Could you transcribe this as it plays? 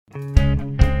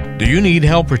Do you need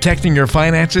help protecting your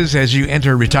finances as you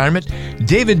enter retirement?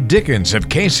 David Dickens of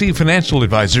KC Financial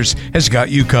Advisors has got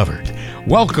you covered.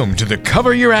 Welcome to the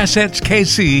Cover Your Assets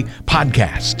KC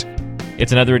podcast.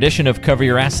 It's another edition of Cover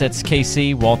Your Assets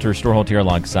KC. Walter Storholt here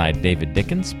alongside David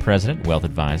Dickens, President, Wealth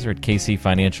Advisor at KC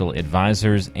Financial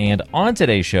Advisors. And on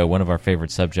today's show, one of our favorite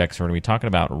subjects, we're going to be talking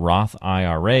about Roth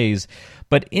IRAs.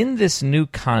 But in this new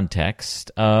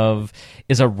context of,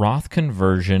 is a Roth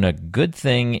conversion a good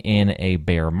thing in a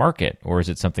bear market? Or is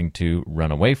it something to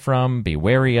run away from, be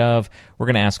wary of? We're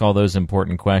going to ask all those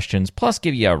important questions, plus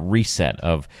give you a reset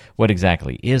of what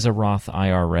exactly is a Roth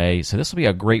IRA. So this will be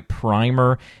a great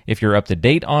primer if you're up to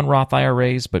date on Roth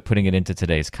IRAs, but putting it into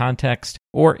today's context,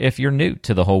 or if you're new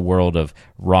to the whole world of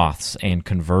Roths and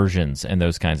conversions and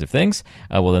those kinds of things,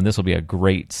 well, then this will be a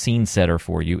great scene setter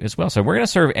for you as well. So we're going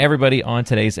to serve everybody on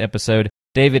today's episode.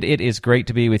 David, it is great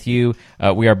to be with you.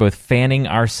 We are both fanning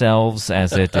ourselves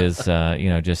as it is,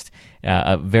 just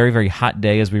a very, very hot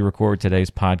day as we record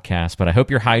today's podcast. But I hope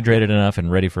you're hydrated enough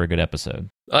and ready for a good episode.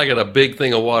 I got a big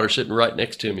thing of water sitting right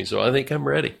next to me, so I think I'm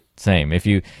ready. Same. If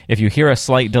you hear a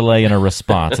slight delay in a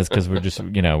response, it's because we're just,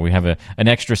 we have an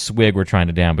extra swig we're trying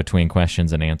to down between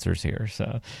questions and answers here.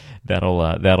 So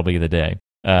that'll be the day.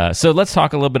 So let's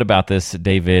talk a little bit about this,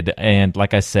 David. And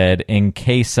like I said, in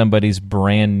case somebody's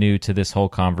brand new to this whole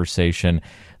conversation,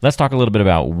 let's talk a little bit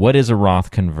about what is a Roth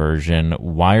conversion,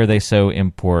 why are they so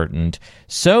important,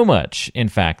 so much, in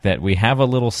fact, that we have a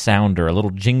little sounder, a little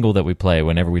jingle that we play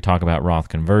whenever we talk about Roth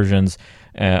conversions.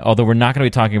 Although we're not going to be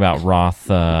talking about Roth,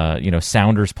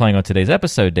 sounders playing on today's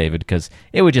episode, David, because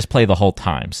it would just play the whole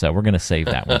time. So we're going to save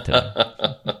that one today.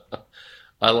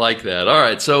 I like that. All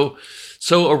right. So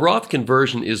a Roth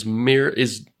conversion is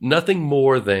nothing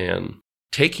more than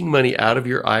taking money out of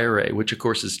your IRA, which of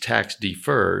course is tax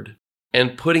deferred,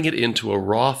 and putting it into a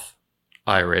Roth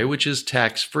IRA, which is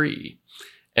tax free.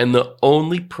 And the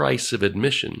only price of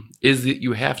admission is that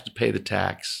you have to pay the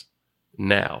tax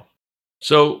now.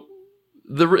 So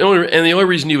the only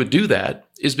reason you would do that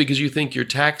is because you think your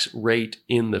tax rate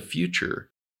in the future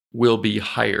will be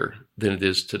higher than it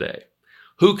is today.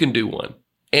 Who can do one?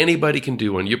 Anybody can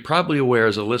do one. You're probably aware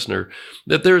as a listener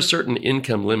that there are certain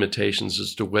income limitations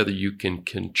as to whether you can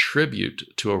contribute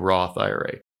to a Roth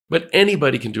IRA. But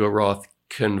anybody can do a Roth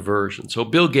conversion. So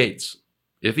Bill Gates,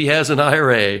 if he has an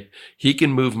IRA, he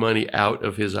can move money out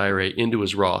of his IRA into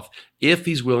his Roth if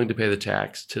he's willing to pay the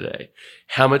tax today.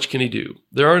 How much can he do?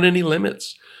 There aren't any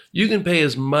limits. You can pay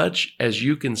as much as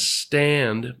you can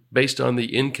stand based on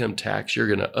the income tax you're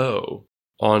going to owe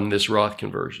on this Roth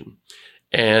conversion.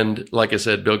 And like I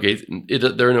said, Bill Gates,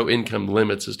 there are no income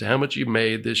limits as to how much you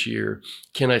made this year.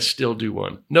 Can I still do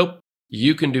one? Nope.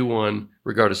 You can do one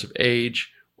regardless of age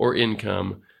or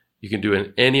income. You can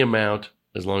do any amount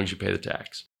as long as you pay the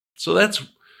tax. So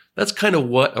that's kind of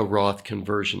what a Roth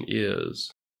conversion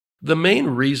is. The main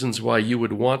reasons why you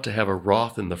would want to have a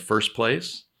Roth in the first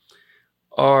place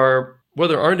are, well,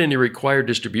 there aren't any required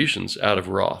distributions out of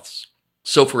Roths.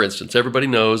 So for instance, everybody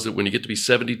knows that when you get to be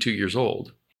 72 years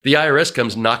old, the IRS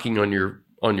comes knocking on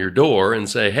your door and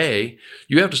say, hey,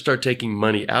 you have to start taking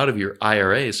money out of your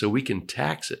IRA so we can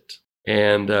tax it.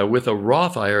 And with a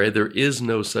Roth IRA, there is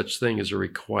no such thing as a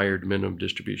required minimum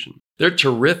distribution. They're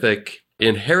terrific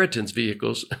inheritance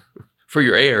vehicles for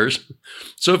your heirs.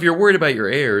 So if you're worried about your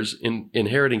heirs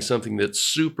inheriting something that's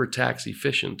super tax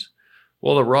efficient,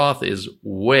 well, the Roth is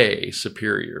way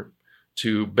superior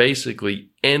to basically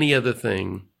any other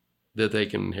thing that they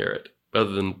can inherit,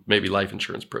 other than maybe life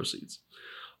insurance proceeds.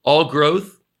 All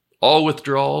growth, all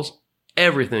withdrawals,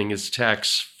 everything is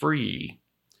tax-free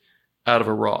out of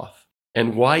a Roth.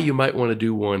 And why you might want to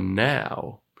do one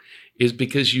now is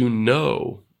because you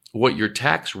know what your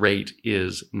tax rate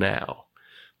is now.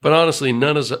 But honestly,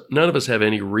 none of us have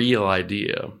any real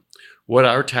idea what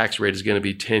our tax rate is going to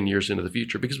be 10 years into the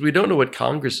future, because we don't know what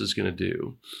Congress is going to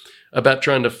do about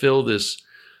trying to fill this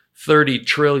 $30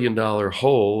 trillion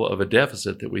hole of a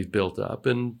deficit that we've built up.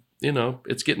 And,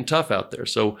 it's getting tough out there.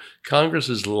 So Congress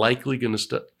is likely going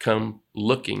to come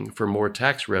looking for more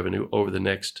tax revenue over the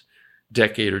next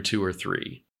decade or two or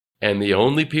three. And the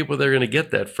only people they're going to get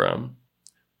that from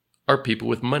are people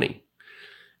with money.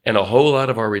 And a whole lot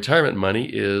of our retirement money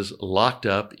is locked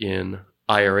up in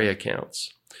IRA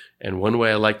accounts. And one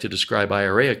way I like to describe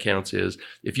IRA accounts is,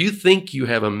 if you think you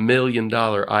have $1 million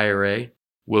IRA,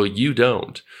 well, you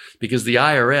don't, because the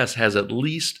IRS has at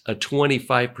least a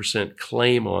 25%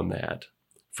 claim on that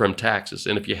from taxes.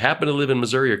 And if you happen to live in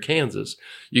Missouri or Kansas,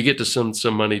 you get to send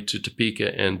some money to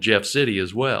Topeka and Jeff City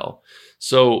as well.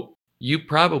 So you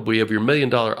probably, of your $1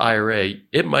 million IRA,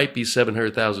 it might be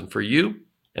 $700,000 for you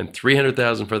and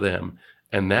 $300,000 for them.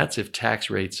 And that's if tax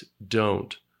rates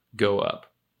don't go up.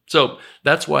 So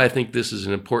that's why I think this is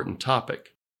an important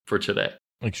topic for today.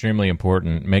 Extremely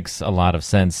important. Makes a lot of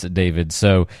sense, David.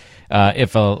 So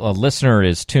if a listener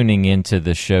is tuning into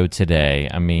the show today,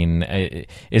 I mean,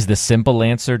 is the simple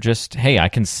answer just, hey, I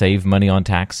can save money on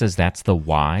taxes? That's the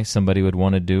why somebody would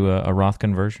want to do a Roth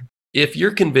conversion? If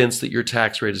you're convinced that your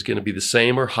tax rate is going to be the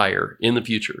same or higher in the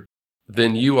future,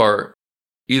 then you are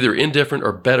either indifferent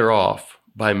or better off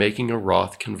by making a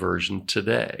Roth conversion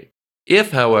today.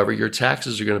 If, however, your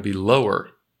taxes are going to be lower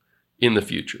in the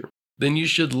future, then you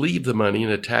should leave the money in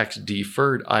a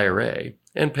tax-deferred IRA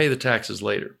and pay the taxes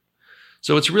later.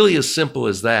 So it's really as simple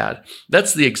as that.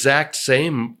 That's the exact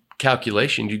same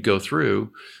calculation you'd go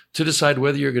through to decide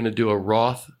whether you're going to do a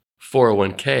Roth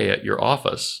 401k at your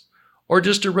office or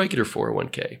just a regular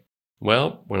 401k.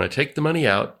 Well, when I take the money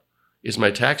out, is my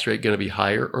tax rate going to be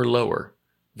higher or lower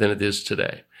than it is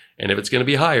today? And if it's going to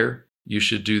be higher, you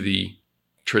should do the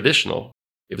traditional.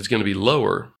 If it's going to be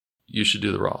lower, you should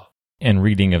do the Roth. And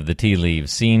reading of the tea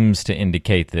leaves seems to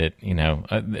indicate that,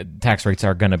 tax rates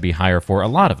are going to be higher for a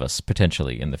lot of us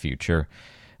potentially in the future.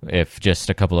 If just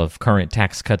a couple of current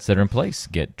tax cuts that are in place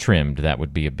get trimmed, that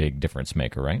would be a big difference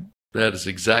maker, right? That is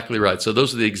exactly right. So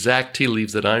those are the exact tea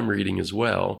leaves that I'm reading as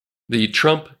well. The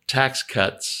Trump tax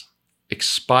cuts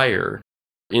expire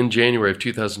in January of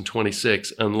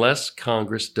 2026 unless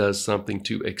Congress does something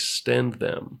to extend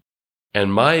them.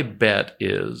 And my bet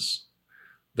is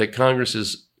that Congress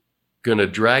is going to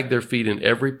drag their feet in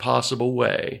every possible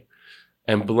way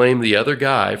and blame the other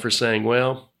guy for saying,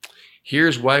 well,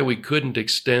 here's why we couldn't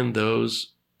extend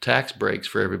those tax breaks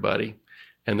for everybody.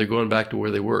 And they're going back to where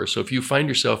they were. So if you find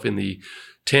yourself in the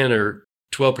 10 or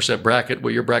 12% bracket,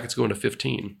 well, your bracket's going to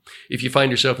 15. If you find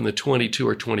yourself in the 22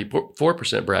 or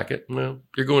 24% bracket, well,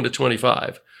 you're going to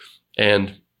 25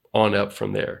 and on up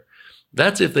from there.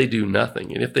 That's if they do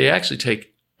nothing. And if they actually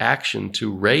take action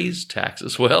to raise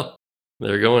taxes, well,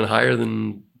 they're going higher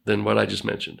than what I just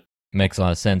mentioned. Makes a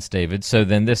lot of sense, David. So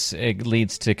then this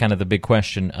leads to kind of the big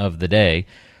question of the day.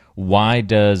 Why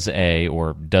does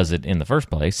does it in the first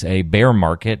place, a bear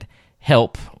market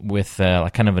help with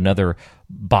kind of another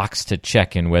box to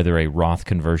check in whether a Roth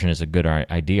conversion is a good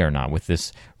idea or not? With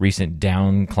this recent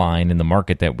downcline in the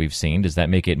market that we've seen, does that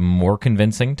make it more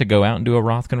convincing to go out and do a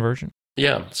Roth conversion?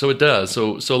 Yeah, so it does.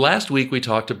 So last week we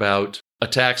talked about a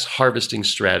tax harvesting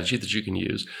strategy that you can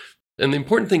use. And the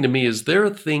important thing to me is there are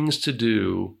things to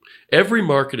do. Every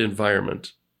market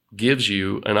environment gives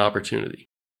you an opportunity.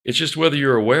 It's just whether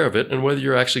you're aware of it and whether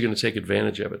you're actually going to take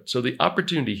advantage of it. So the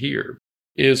opportunity here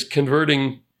is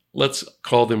converting, let's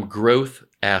call them growth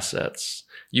assets.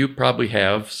 You probably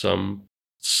have some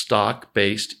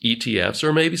stock-based ETFs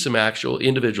or maybe some actual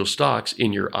individual stocks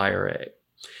in your IRA.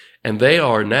 And they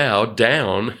are now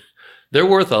down. They're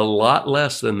worth a lot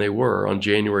less than they were on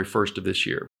January 1st of this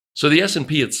year. So the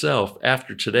S&P itself,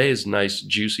 after today's nice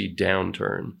juicy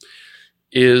downturn,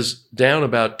 is down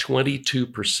about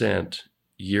 22%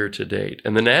 year to date.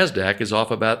 And the NASDAQ is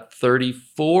off about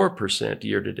 34%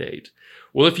 year to date.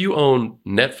 Well, if you own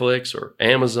Netflix or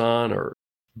Amazon or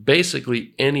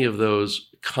basically any of those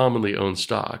commonly owned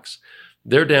stocks,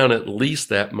 they're down at least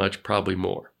that much, probably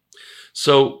more.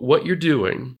 So what you're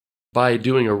doing by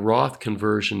doing a Roth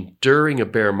conversion during a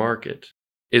bear market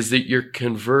is that you're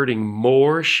converting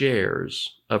more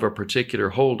shares of a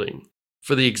particular holding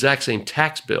for the exact same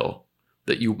tax bill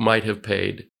that you might have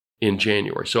paid in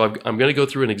January. So I'm going to go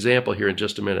through an example here in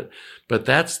just a minute, but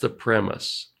that's the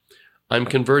premise. I'm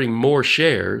converting more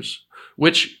shares,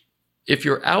 which if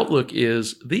your outlook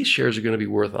is these shares are going to be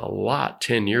worth a lot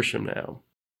 10 years from now,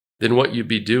 then what you'd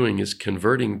be doing is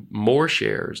converting more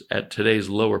shares at today's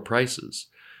lower prices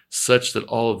such that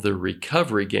all of the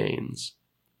recovery gains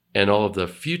and all of the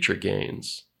future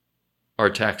gains are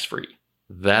tax-free.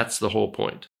 That's the whole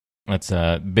point. That's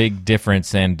a big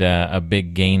difference and a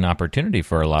big gain opportunity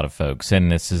for a lot of folks.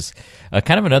 And this is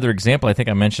kind of another example I think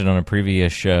I mentioned on a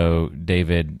previous show,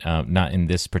 David, not in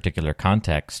this particular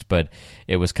context, but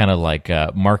it was kind of like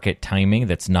market timing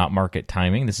that's not market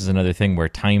timing. This is another thing where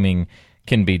timing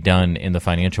can be done in the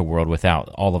financial world without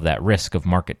all of that risk of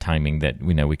market timing that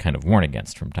we kind of warn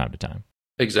against from time to time.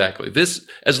 Exactly. This,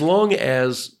 as long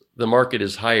as the market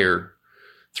is higher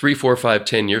 3, 4, 5,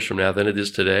 10 years from now than it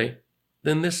is today,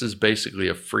 then this is basically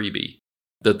a freebie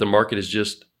that the market is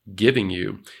just giving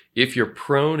you. If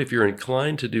you're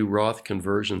inclined to do Roth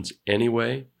conversions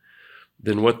anyway,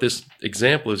 then what this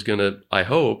example is going to, I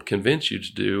hope, convince you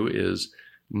to do is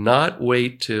not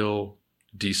wait till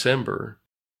December.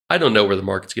 I don't know where the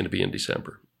market's going to be in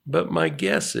December, but my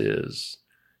guess is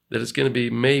that it's going to be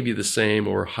maybe the same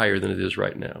or higher than it is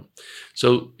right now.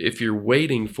 So if you're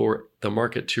waiting for the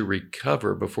market to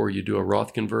recover before you do a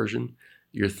Roth conversion,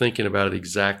 you're thinking about it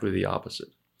exactly the opposite.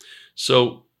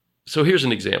 So here's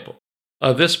an example.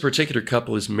 This particular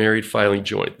couple is married filing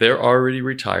joint. They're already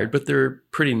retired, but they're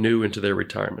pretty new into their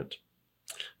retirement.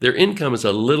 Their income is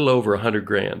a little over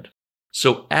 $100,000.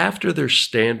 So after their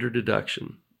standard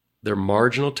deduction, their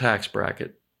marginal tax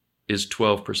bracket is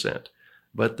 12%,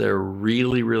 but they're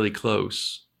really, really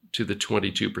close to the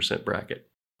 22% bracket.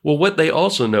 Well, what they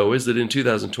also know is that in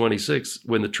 2026,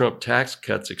 when the Trump tax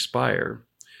cuts expire,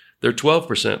 their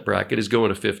 12% bracket is going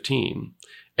to 15,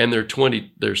 and their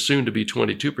soon to be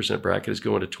 22% bracket is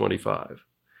going to 25.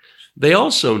 They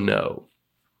also know,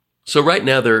 so right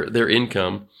now their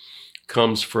income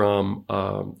comes from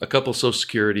a couple of Social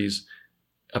Securities,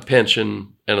 a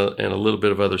pension, and a little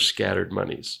bit of other scattered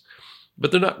monies.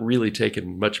 But they're not really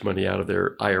taking much money out of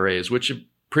their IRAs, which are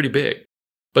pretty big.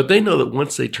 But they know that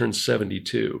once they turn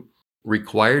 72,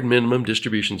 required minimum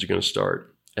distributions are going to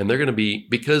start. And they're going to be,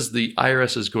 because the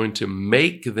IRS is going to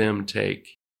make them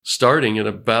take, starting at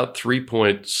about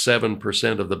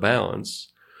 3.7% of the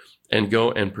balance,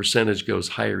 and percentage goes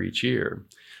higher each year,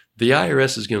 the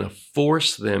IRS is going to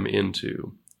force them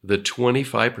into the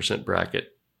 25%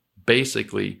 bracket,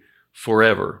 basically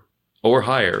forever or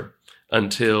higher,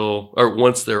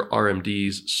 once their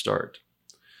RMDs start.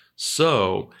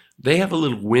 So they have a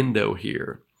little window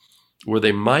here where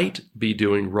they might be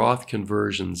doing Roth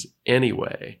conversions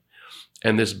anyway,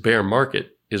 and this bear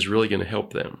market is really going to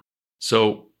help them.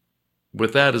 So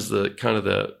with that as the kind of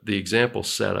the example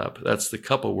set up, that's the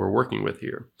couple we're working with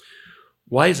here.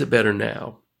 Why is it better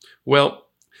now? Well,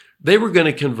 they were going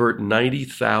to convert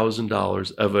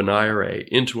 $90,000 of an IRA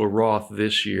into a Roth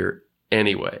this year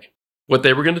anyway. What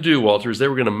they were going to do, Walter, is they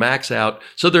were going to max out.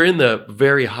 So they're in the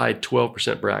very high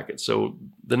 12% bracket. So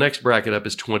the next bracket up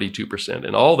is 22%.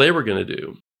 And all they were going to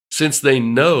do, since they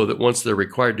know that once their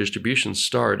required distributions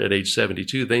start at age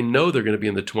 72, they know they're going to be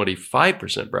in the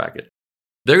 25% bracket.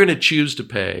 They're going to choose to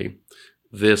pay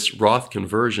this Roth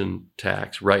conversion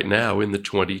tax right now in the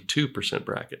 22%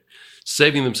 bracket,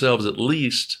 saving themselves at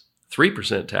least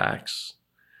 3% tax.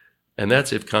 And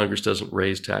that's if Congress doesn't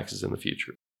raise taxes in the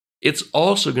future. It's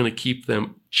also going to keep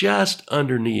them just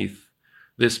underneath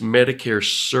this Medicare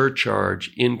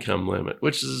surcharge income limit,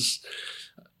 which is,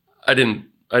 I didn't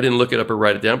look it up or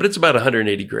write it down, but it's about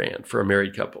 $180,000 for a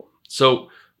married couple. So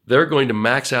they're going to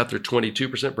max out their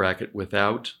 22% bracket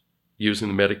without using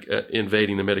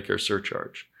invading the Medicare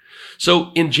surcharge.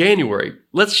 So in January,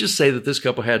 let's just say that this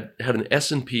couple had an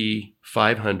S&P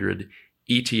 500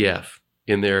 ETF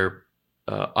in their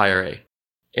IRA,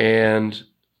 and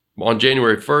on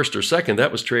January 1st or 2nd,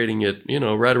 that was trading at,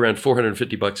 right around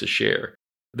 $450 a share.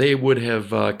 They would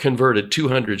have converted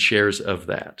 200 shares of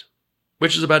that,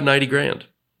 which is about $90,000.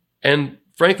 And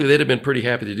frankly, they'd have been pretty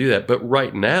happy to do that. But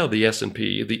right now, the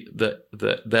S&P,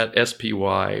 that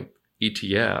SPY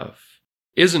ETF,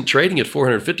 isn't trading at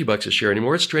 $450 a share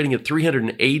anymore. It's trading at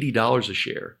 $380 a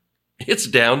share. It's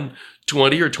down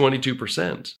 20 or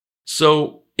 22%.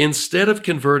 So instead of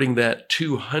converting that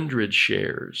 200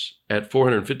 shares at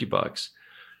 $450,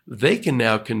 they can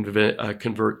now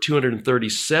convert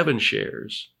 237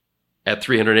 shares at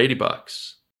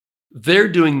 $380. They're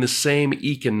doing the same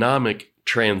economic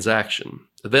transaction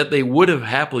that they would have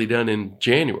happily done in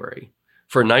January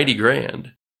for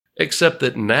 $90,000, except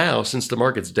that now, since the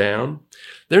market's down,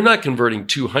 they're not converting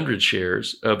 200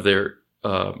 shares of their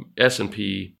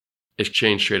S&P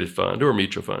exchange traded fund or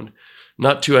mutual fund.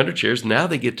 Not 200 shares. Now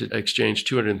they get to exchange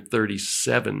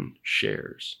 237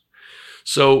 shares.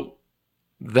 So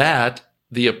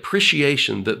the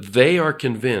appreciation that they are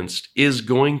convinced is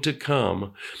going to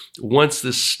come once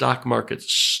this stock market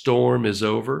storm is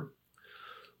over,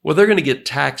 well, they're going to get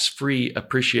tax-free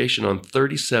appreciation on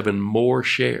 37 more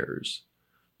shares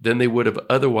than they would have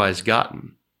otherwise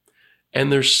gotten.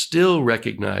 And they're still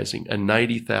recognizing a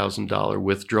 $90,000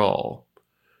 withdrawal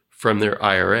from their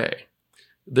IRA.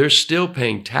 They're still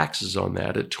paying taxes on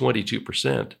that at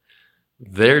 22%.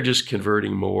 They're just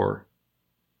converting more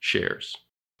shares.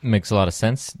 Makes a lot of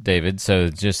sense, David. So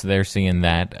just they're seeing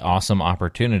that awesome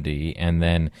opportunity and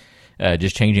then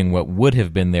just changing what would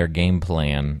have been their game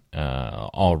plan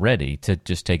already to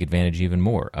just take advantage even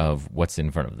more of what's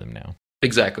in front of them now.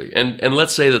 Exactly. And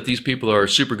let's say that these people are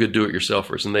super good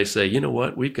do-it-yourselfers and they say, you know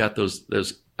what, we've got those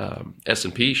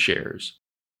S&P shares,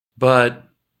 but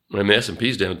the S&P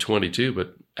is down 22,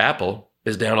 but Apple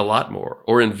is down a lot more,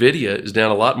 or NVIDIA is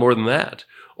down a lot more than that,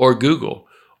 or Google,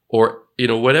 or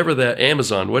whatever that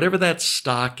Amazon, whatever that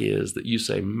stock is that you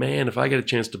say, man, if I get a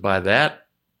chance to buy that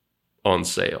on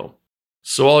sale,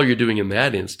 So all you're doing in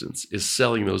that instance is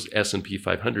selling those S&P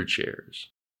 500 shares,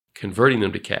 converting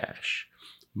them to cash,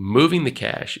 moving the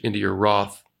cash into your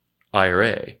Roth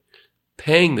IRA,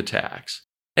 paying the tax,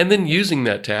 and then using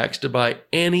that tax to buy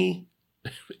any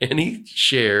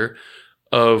share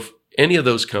of any of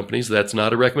those companies. That's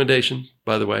not a recommendation,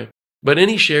 by the way, but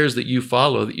any shares that you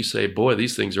follow that you say, boy,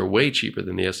 these things are way cheaper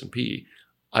than the S&P.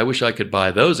 I wish I could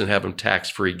buy those and have them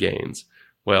tax-free gains.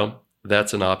 Well,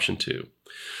 that's an option too.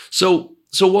 So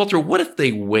Walter, what if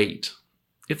they wait?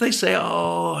 If they say,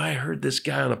 oh, I heard this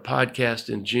guy on a podcast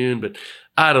in June, but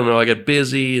I don't know, I got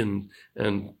busy and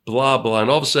blah, blah, and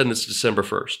all of a sudden it's December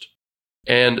 1st.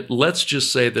 And let's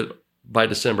just say that by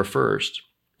December 1st,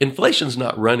 inflation's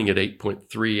not running at 8.3,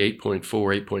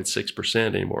 8.4,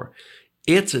 8.6% anymore.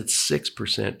 It's at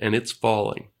 6% and it's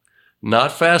falling.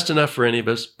 Not fast enough for any of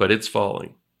us, but it's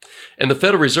falling. And the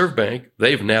Federal Reserve Bank,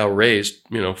 they've now raised,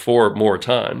 4 more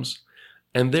times,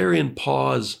 and they're in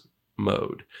pause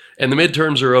mode. And the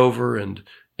midterms are over, and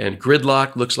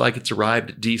gridlock looks like it's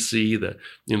arrived at D.C. The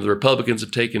Republicans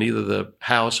have taken either the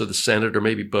House or the Senate or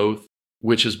maybe both,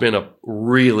 which has been a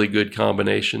really good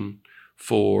combination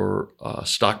for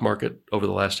stock market over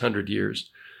the last 100 years.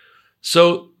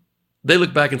 So they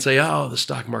look back and say, oh, the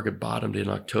stock market bottomed in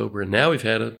October, and now we've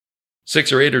had a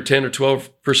 6 or 8 or 10 or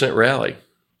 12% rally.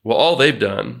 Well, all they've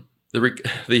done,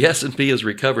 the S&P has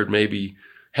recovered maybe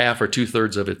half or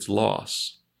 2/3 of its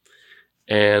loss.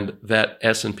 And that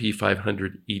S&P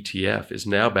 500 ETF is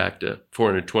now back to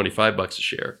 $425 a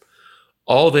share.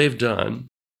 All they've done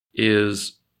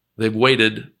is they've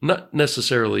waited not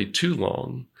necessarily too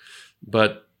long,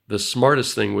 but the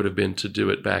smartest thing would have been to do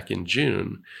it back in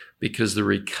June, because the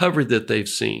recovery that they've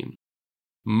seen,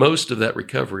 most of that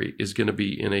recovery is going to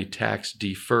be in a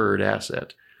tax-deferred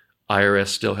asset. IRS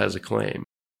still has a claim.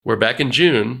 Where back in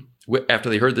June, after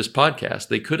they heard this podcast,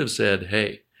 they could have said,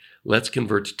 hey, let's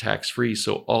convert to tax-free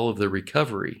so all of the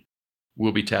recovery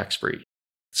will be tax-free.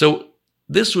 So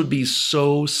this would be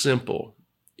so simple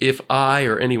if I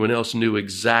or anyone else knew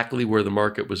exactly where the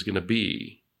market was going to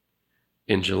be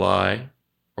in July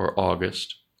or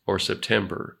August or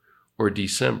September or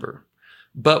December,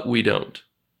 but we don't.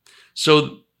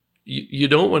 So you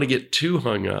don't want to get too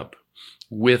hung up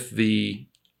with the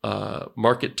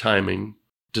market timing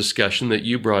discussion that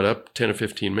you brought up 10 or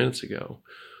 15 minutes ago.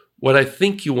 What I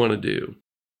think you want to do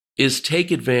is take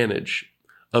advantage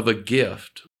of a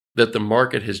gift that the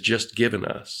market has just given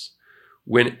us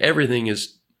when everything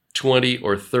is 20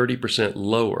 or 30%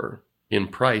 lower in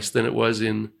price than it was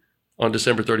on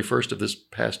December 31st of this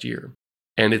past year.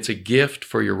 And it's a gift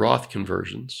for your Roth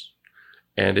conversions.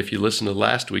 And if you listen to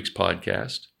last week's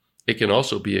podcast, it can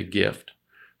also be a gift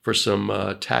for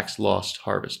some tax loss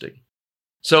harvesting.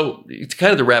 So it's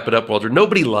kind of to wrap it up, Walter,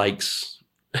 nobody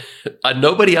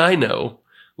I know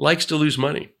likes to lose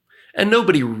money. And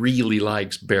nobody really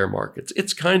likes bear markets.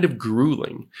 It's kind of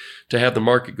grueling to have the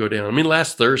market go down. I mean,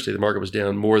 last Thursday, the market was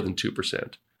down more than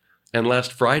 2%. And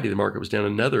last Friday, the market was down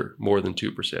another more than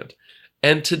 2%.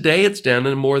 And today it's down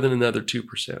more than another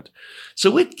 2%.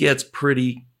 So it gets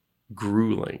pretty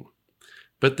grueling.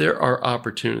 But there are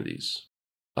opportunities,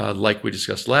 like we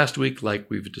discussed last week, like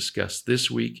we've discussed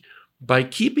this week, by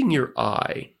keeping your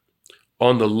eye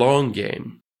on the long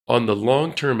game, on the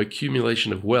long-term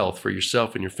accumulation of wealth for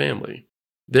yourself and your family.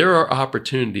 There are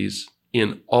opportunities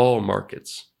in all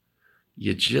markets.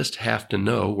 You just have to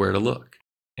know where to look.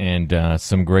 And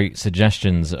some great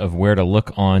suggestions of where to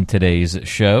look on today's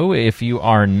show. If you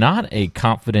are not a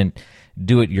confident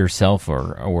do-it-yourself,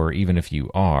 or even if you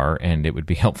are, and it would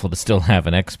be helpful to still have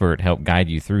an expert help guide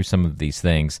you through some of these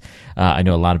things. I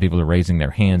know a lot of people are raising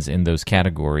their hands in those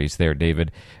categories there,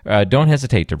 David. Don't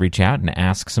hesitate to reach out and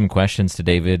ask some questions to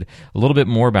David a little bit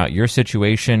more about your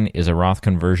situation. Is a Roth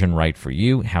conversion right for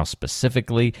you? How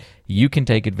specifically you can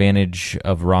take advantage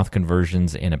of Roth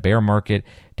conversions in a bear market?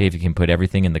 David can put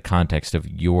everything in the context of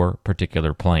your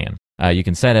particular plan. You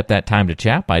can set up that time to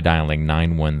chat by dialing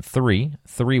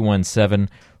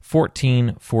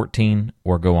 913-317-1414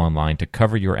 or go online to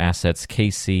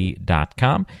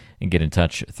coveryourassetskc.com and get in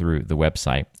touch through the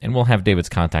website. And we'll have David's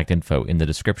contact info in the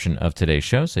description of today's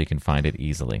show so you can find it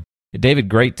easily. David,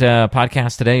 great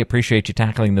podcast today. Appreciate you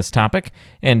tackling this topic.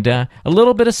 And a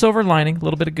little bit of silver lining, a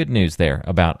little bit of good news there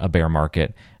about a bear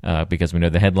market, because we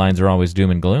know the headlines are always doom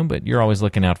and gloom, but you're always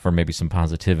looking out for maybe some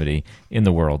positivity in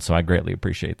the world. So I greatly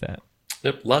appreciate that.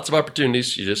 Yep, lots of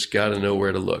opportunities. You just got to know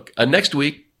where to look. Next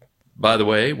week, by the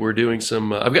way, we're doing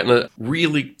some, I've gotten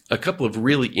a couple of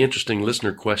really interesting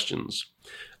listener questions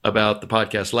about the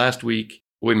podcast last week.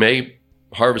 We may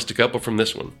harvest a couple from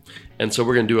this one. And so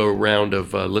we're going to do a round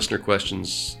of listener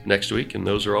questions next week. And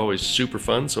those are always super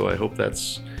fun. So I hope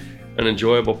that's an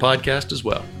enjoyable podcast as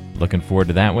well. Looking forward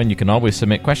to that one. You can always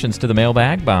submit questions to the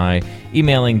mailbag by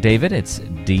emailing David. It's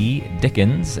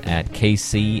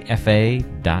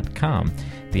ddickens@kcfa.com,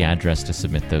 the address to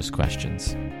submit those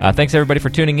questions. Thanks, everybody,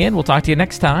 for tuning in. We'll talk to you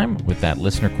next time with that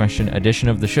listener question edition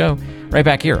of the show, right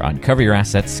back here on Cover Your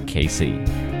Assets KC.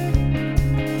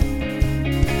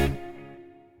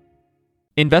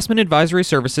 Investment advisory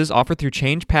services offered through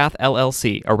ChangePath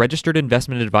LLC, a registered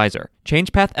investment advisor.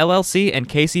 ChangePath LLC and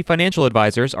KC Financial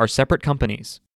Advisors are separate companies.